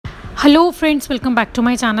Hello friends, welcome back to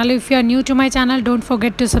my channel. If you are new to my channel, don't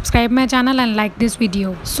forget to subscribe my channel and like this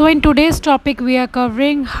video. So in today's topic we are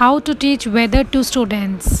covering how to teach weather to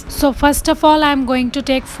students. So first of all, I am going to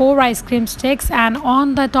take 4 ice cream sticks, and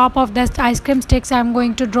on the top of that ice cream sticks I am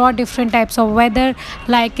going to draw different types of weather,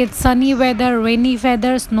 like it's sunny weather, rainy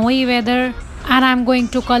weather, snowy weather, and I'm going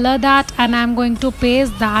to color that and I'm going to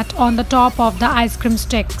paste that on the top of the ice cream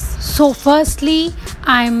sticks. So firstly,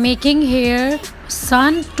 I'm making here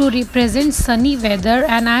sun to represent sunny weather,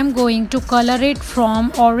 and I'm going to color it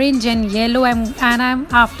from orange and yellow,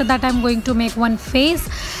 after that I'm going to make one face,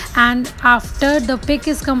 and after the pic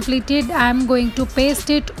is completed I'm going to paste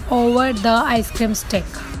it over the ice cream stick.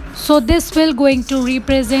 So this will going to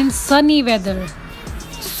represent sunny weather.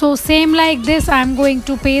 So same like this I'm going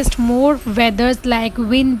to paste more weathers like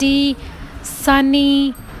windy,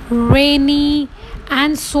 sunny, rainy,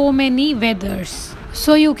 and so many weathers.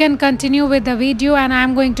 So you can continue with the video, and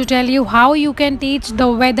I'm going to tell you how you can teach the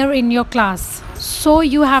weather in your class. So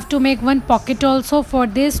you have to make one pocket also for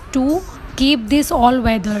this to keep this all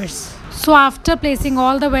weathers. So after placing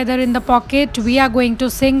all the weather in the pocket, we are going to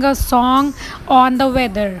sing a song on the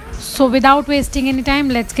weather. So without wasting any time,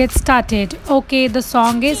 let's get started. Okay, the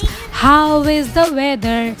song is how is the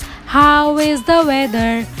weather? How is the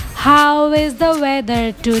weather? How is the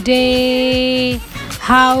weather today?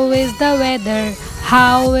 How is the weather?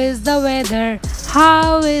 How is the weather?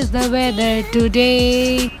 How is the weather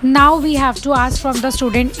today? Now we have to ask from the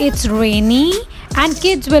student, it's rainy, and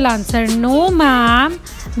kids will answer no ma'am.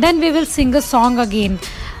 Then we will sing a song again.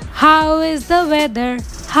 How is the weather?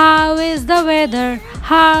 How is the weather?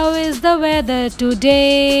 How is the weather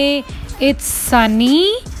today? It's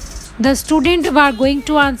sunny. The student are going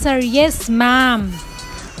to answer yes ma'am.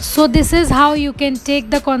 So this is how you can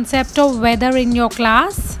take the concept of weather in your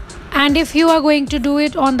class. And if you are going to do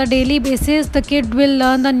it on the daily basis, the kid will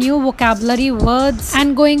learn the new vocabulary words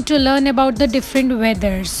and going to learn about the different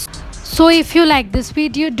weathers. So if you like this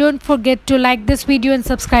video, don't forget to like this video and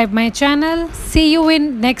subscribe my channel. See you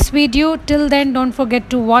in next video. Till then, don't forget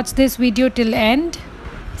to watch this video till end.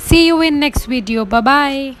 See you in next video.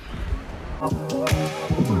 Bye bye.